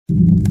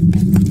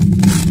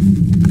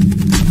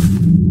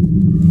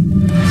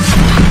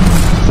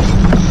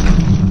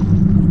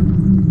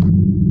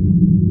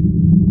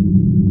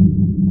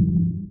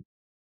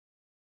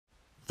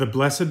The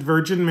Blessed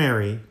Virgin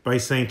Mary by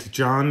St.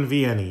 John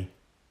Vianney.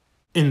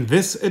 In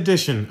this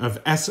edition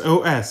of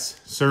SOS,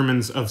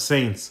 Sermons of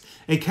Saints,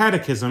 a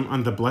catechism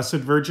on the Blessed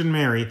Virgin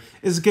Mary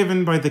is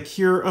given by the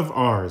Cure of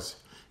Ars,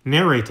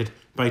 narrated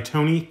by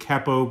Tony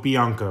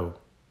Capobianco.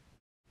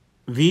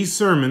 These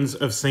sermons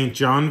of St.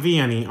 John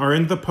Vianney are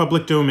in the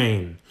public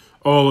domain.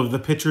 All of the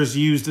pictures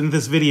used in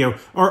this video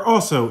are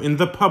also in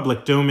the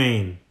public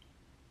domain.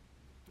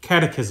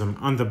 Catechism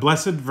on the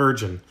Blessed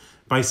Virgin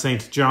by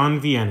St.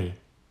 John Vianney.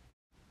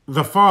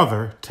 The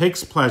Father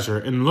takes pleasure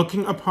in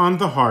looking upon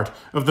the heart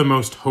of the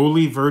Most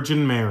Holy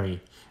Virgin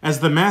Mary as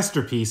the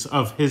masterpiece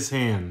of his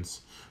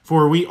hands,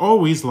 for we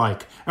always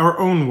like our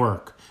own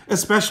work,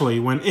 especially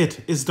when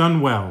it is done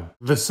well.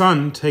 The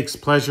Son takes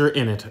pleasure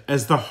in it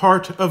as the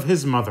heart of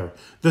his mother,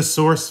 the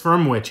source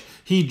from which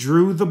he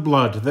drew the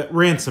blood that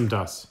ransomed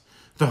us,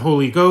 the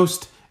Holy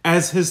Ghost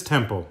as his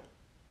temple.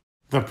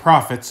 The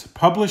prophets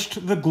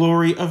published the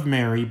glory of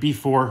Mary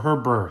before her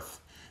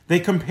birth. They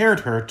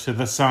compared her to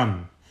the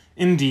sun.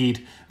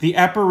 Indeed, the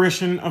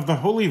apparition of the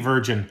Holy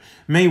Virgin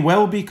may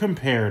well be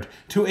compared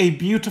to a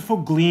beautiful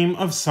gleam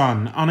of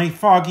sun on a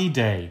foggy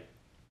day.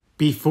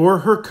 Before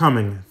her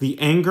coming, the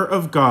anger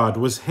of God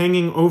was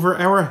hanging over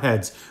our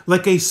heads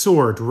like a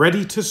sword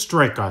ready to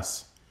strike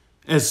us.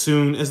 As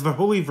soon as the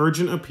Holy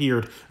Virgin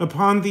appeared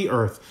upon the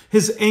earth,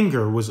 his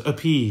anger was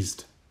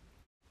appeased.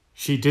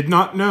 She did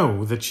not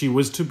know that she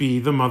was to be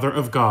the Mother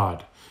of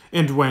God,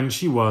 and when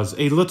she was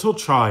a little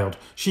child,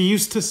 she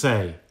used to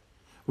say,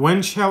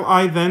 "When shall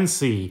I then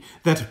see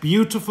that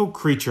beautiful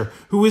creature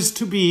who is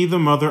to be the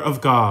Mother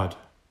of God?"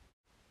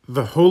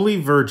 The Holy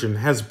Virgin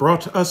has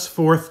brought us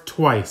forth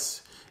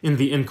twice, in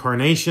the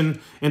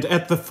Incarnation and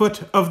at the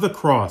foot of the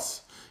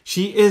cross.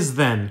 She is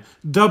then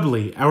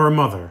doubly our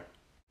Mother.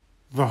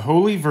 The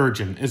Holy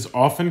Virgin is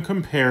often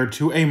compared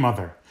to a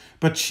mother,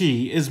 but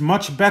she is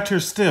much better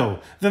still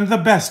than the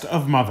best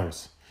of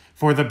mothers.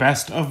 For the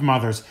best of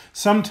mothers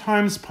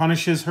sometimes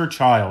punishes her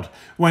child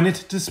when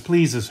it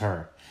displeases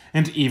her,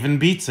 and even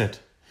beats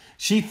it.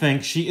 She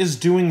thinks she is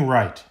doing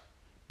right.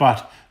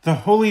 But the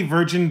Holy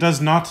Virgin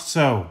does not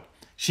so.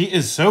 She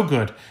is so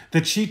good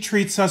that she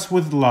treats us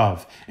with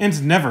love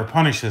and never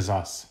punishes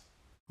us.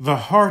 The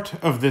heart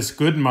of this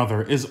good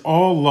mother is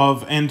all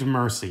love and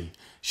mercy.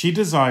 She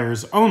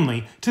desires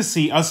only to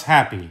see us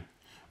happy.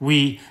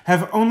 We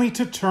have only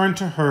to turn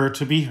to her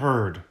to be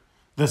heard.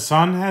 The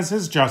Son has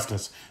his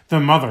justice. The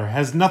Mother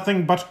has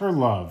nothing but her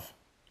love.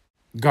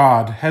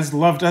 God has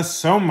loved us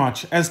so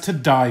much as to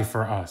die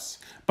for us,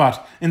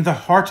 but in the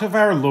heart of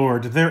our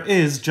Lord there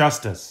is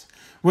justice,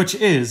 which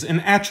is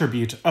an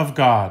attribute of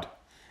God.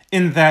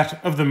 In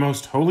that of the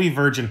Most Holy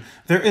Virgin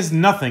there is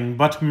nothing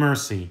but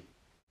mercy.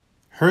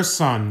 Her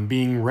Son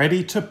being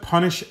ready to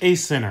punish a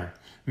sinner,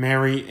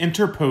 Mary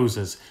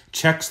interposes,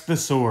 checks the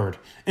sword,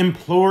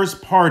 implores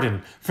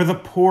pardon for the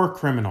poor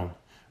criminal.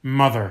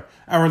 Mother,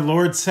 our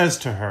Lord says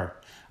to her,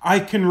 "I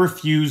can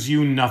refuse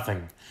you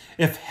nothing.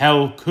 If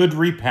hell could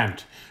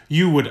repent,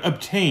 you would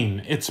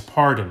obtain its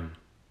pardon."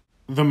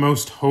 The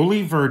Most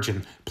Holy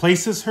Virgin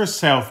places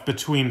herself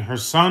between her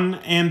Son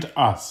and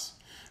us.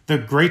 The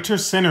greater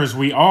sinners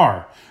we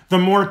are, the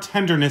more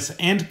tenderness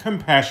and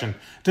compassion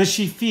does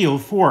she feel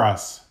for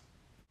us.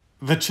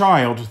 The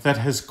child that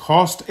has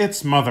cost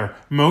its mother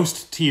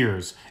most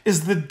tears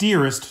is the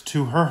dearest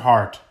to her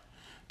heart.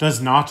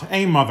 Does not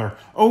a mother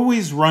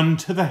always run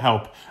to the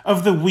help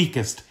of the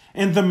weakest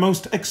and the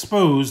most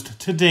exposed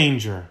to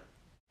danger?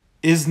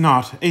 Is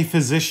not a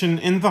physician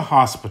in the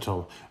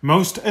hospital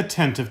most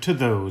attentive to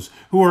those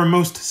who are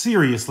most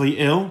seriously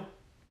ill?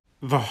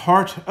 The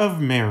heart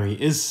of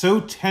Mary is so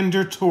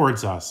tender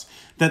towards us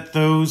that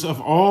those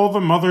of all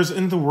the mothers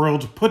in the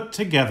world put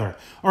together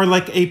are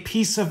like a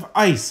piece of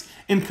ice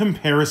in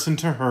comparison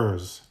to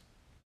hers.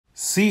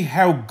 See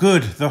how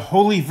good the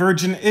Holy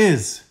Virgin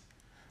is!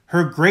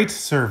 Her great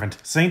servant,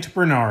 Saint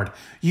Bernard,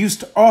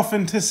 used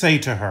often to say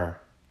to her,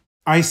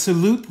 "I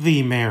salute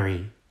thee,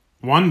 Mary."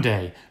 One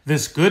day,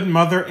 this good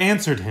mother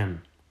answered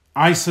him,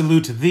 "I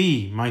salute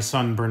thee, my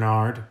son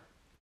Bernard."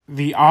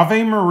 The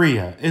Ave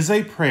Maria is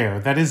a prayer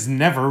that is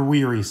never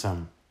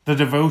wearisome. The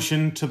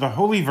devotion to the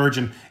Holy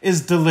Virgin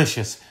is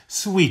delicious,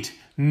 sweet,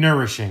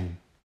 nourishing.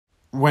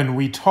 When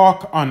we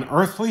talk on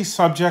earthly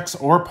subjects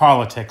or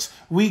politics,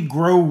 we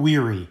grow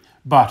weary,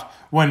 but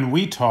when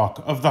we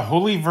talk of the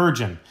Holy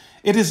Virgin,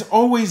 it is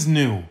always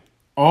new.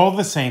 All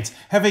the saints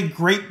have a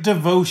great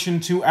devotion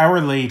to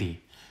Our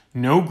Lady.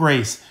 No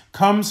grace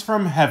comes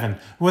from heaven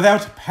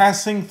without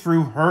passing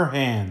through her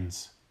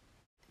hands.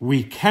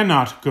 We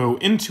cannot go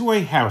into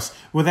a house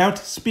without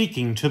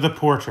speaking to the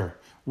porter.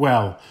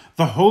 Well,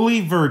 the Holy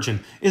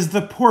Virgin is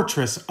the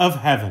portress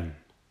of heaven.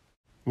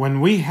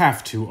 When we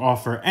have to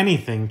offer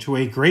anything to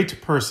a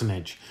great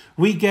personage,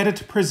 we get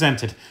it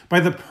presented by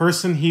the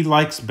person he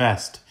likes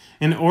best,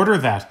 in order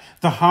that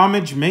the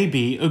homage may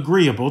be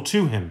agreeable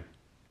to him.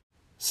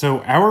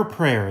 So our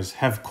prayers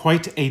have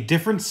quite a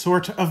different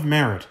sort of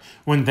merit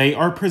when they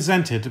are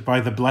presented by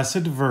the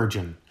Blessed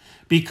Virgin,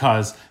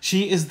 because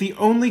she is the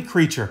only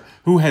creature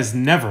who has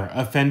never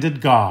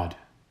offended God.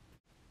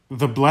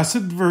 The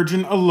Blessed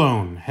Virgin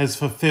alone has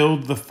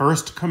fulfilled the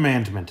first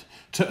commandment,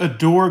 to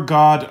adore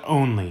God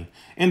only,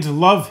 and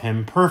love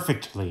him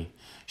perfectly.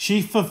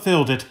 She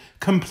fulfilled it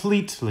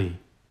completely.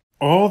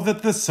 All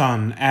that the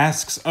Son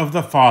asks of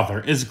the Father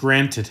is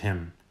granted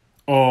him.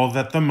 All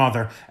that the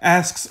Mother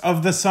asks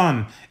of the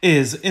Son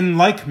is in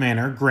like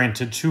manner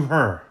granted to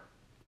her.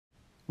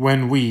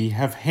 When we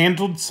have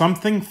handled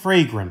something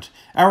fragrant,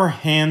 our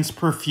hands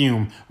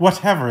perfume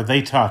whatever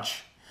they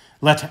touch.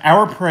 Let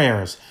our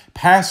prayers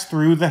pass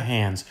through the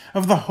hands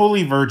of the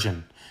Holy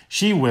Virgin.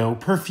 She will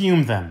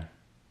perfume them.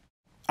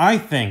 I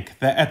think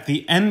that at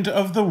the end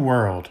of the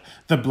world,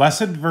 the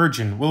Blessed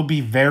Virgin will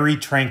be very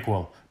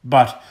tranquil,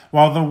 but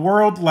while the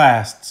world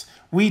lasts,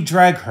 we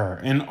drag her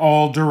in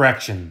all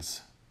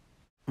directions.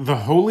 The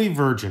Holy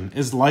Virgin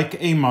is like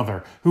a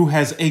mother who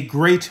has a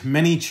great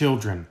many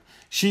children.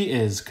 She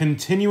is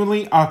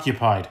continually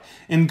occupied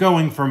in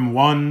going from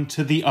one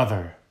to the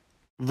other.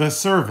 The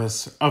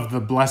service of the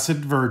Blessed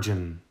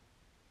Virgin.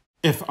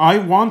 If I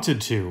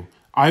wanted to,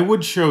 I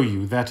would show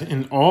you that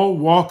in all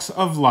walks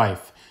of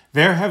life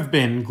there have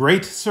been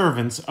great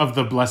servants of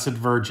the Blessed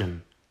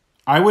Virgin.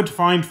 I would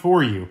find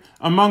for you,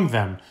 among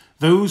them,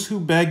 those who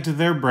begged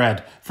their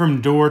bread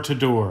from door to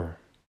door.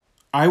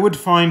 I would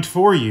find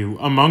for you,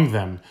 among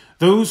them,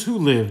 those who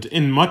lived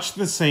in much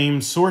the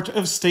same sort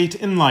of state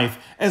in life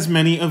as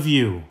many of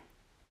you.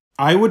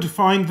 I would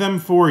find them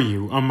for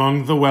you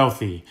among the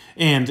wealthy,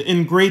 and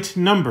in great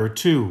number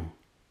too.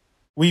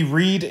 We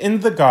read in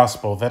the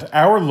Gospel that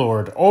our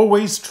Lord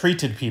always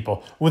treated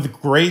people with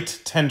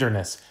great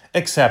tenderness,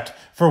 except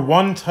for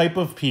one type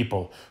of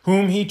people,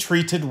 whom he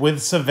treated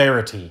with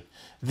severity.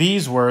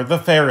 These were the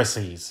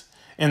Pharisees,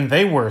 and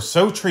they were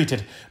so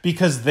treated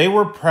because they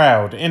were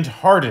proud and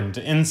hardened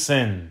in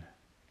sin.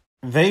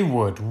 They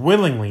would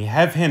willingly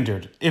have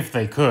hindered, if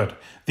they could,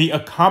 the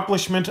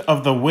accomplishment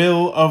of the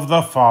will of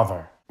the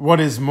Father. What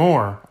is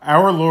more,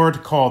 our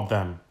Lord called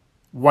them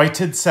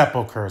whited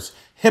sepulchres,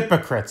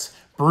 hypocrites,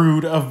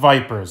 brood of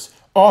vipers,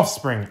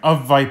 offspring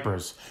of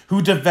vipers,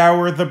 who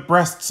devour the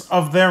breasts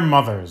of their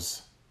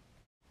mothers.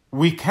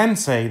 We can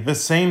say the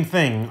same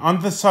thing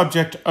on the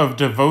subject of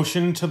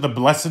devotion to the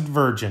Blessed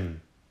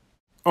Virgin.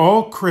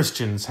 All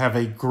Christians have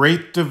a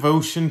great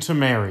devotion to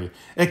Mary,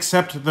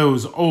 except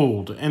those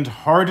old and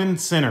hardened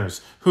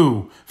sinners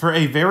who, for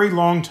a very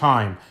long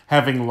time,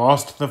 having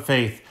lost the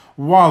faith,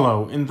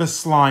 wallow in the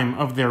slime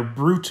of their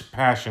brute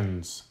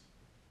passions.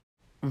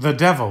 The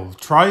devil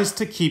tries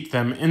to keep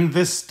them in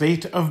this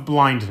state of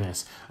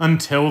blindness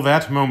until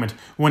that moment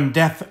when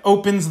death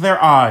opens their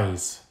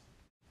eyes.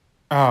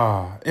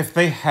 Ah, if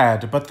they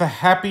had but the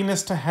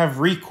happiness to have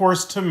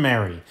recourse to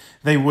Mary,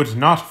 they would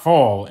not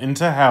fall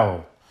into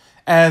hell,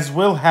 as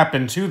will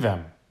happen to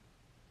them.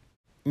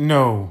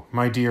 No,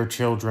 my dear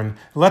children,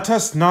 let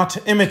us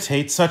not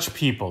imitate such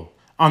people.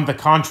 On the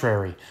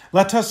contrary,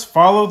 let us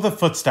follow the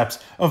footsteps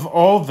of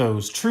all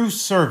those true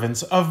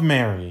servants of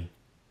Mary.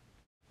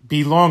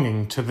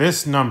 Belonging to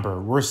this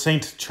number were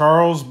St.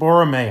 Charles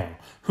Borromeo,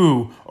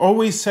 who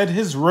always said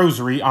his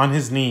rosary on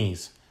his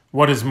knees.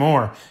 What is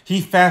more,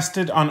 he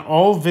fasted on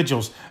all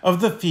vigils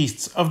of the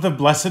feasts of the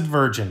Blessed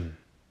Virgin.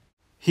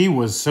 He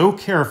was so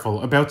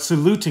careful about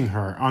saluting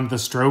her on the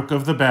stroke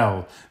of the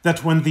bell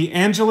that when the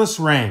Angelus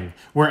rang,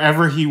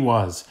 wherever he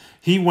was,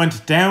 he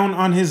went down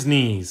on his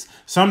knees,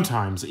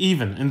 sometimes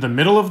even in the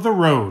middle of the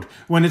road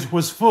when it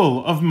was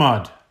full of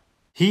mud.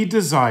 He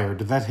desired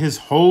that his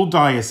whole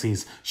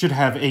diocese should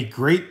have a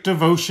great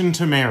devotion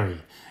to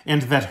Mary,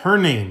 and that her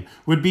name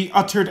would be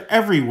uttered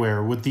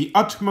everywhere with the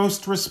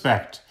utmost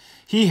respect.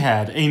 He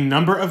had a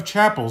number of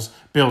chapels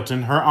built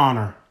in her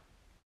honor.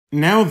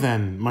 Now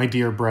then, my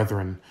dear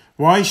brethren,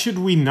 why should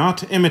we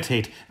not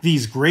imitate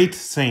these great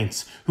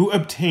saints who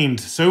obtained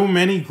so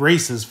many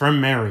graces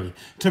from Mary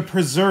to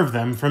preserve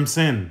them from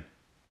sin?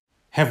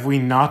 Have we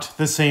not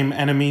the same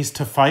enemies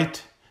to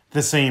fight,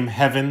 the same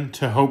heaven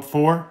to hope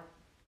for?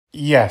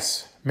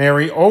 Yes,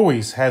 Mary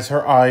always has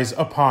her eyes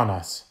upon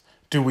us.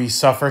 Do we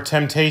suffer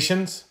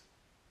temptations?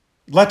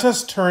 Let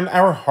us turn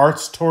our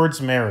hearts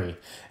towards Mary,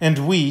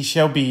 and we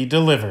shall be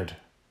delivered.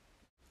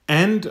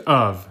 End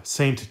of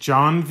St.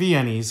 John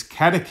Vianney's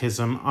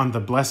Catechism on the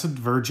Blessed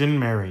Virgin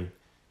Mary.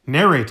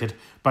 Narrated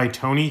by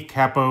Tony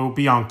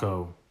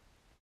Capobianco.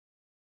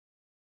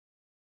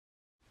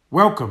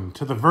 Welcome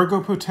to the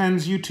Virgo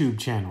Potens YouTube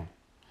channel.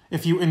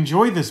 If you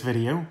enjoy this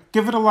video,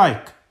 give it a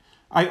like.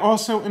 I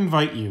also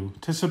invite you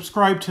to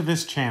subscribe to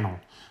this channel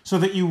so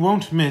that you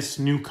won't miss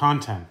new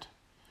content.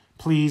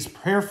 Please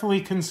prayerfully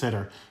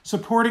consider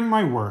supporting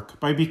my work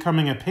by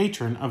becoming a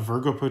patron of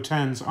Virgo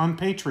Potens on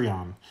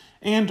Patreon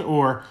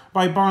and/or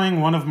by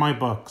buying one of my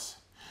books.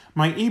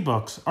 My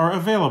ebooks are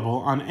available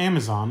on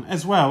Amazon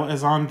as well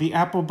as on the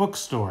Apple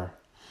Bookstore.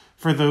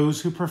 For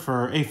those who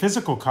prefer a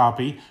physical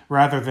copy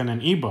rather than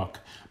an ebook,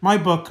 my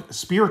book,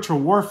 Spiritual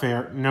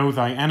Warfare, Know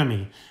Thy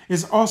Enemy,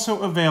 is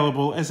also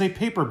available as a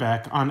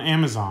paperback on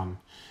Amazon.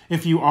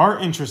 If you are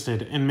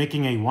interested in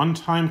making a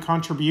one-time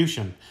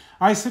contribution,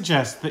 I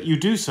suggest that you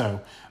do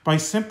so by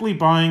simply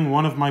buying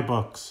one of my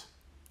books.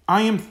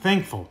 I am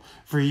thankful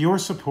for your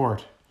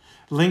support.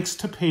 Links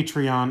to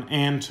Patreon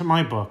and to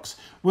my books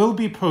will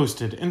be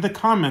posted in the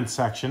comments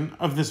section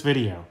of this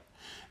video.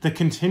 The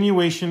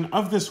continuation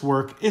of this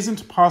work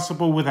isn't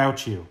possible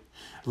without you.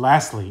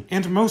 Lastly,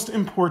 and most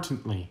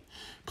importantly,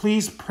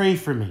 please pray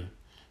for me.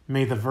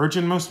 May the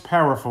Virgin Most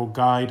Powerful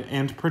guide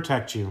and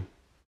protect you.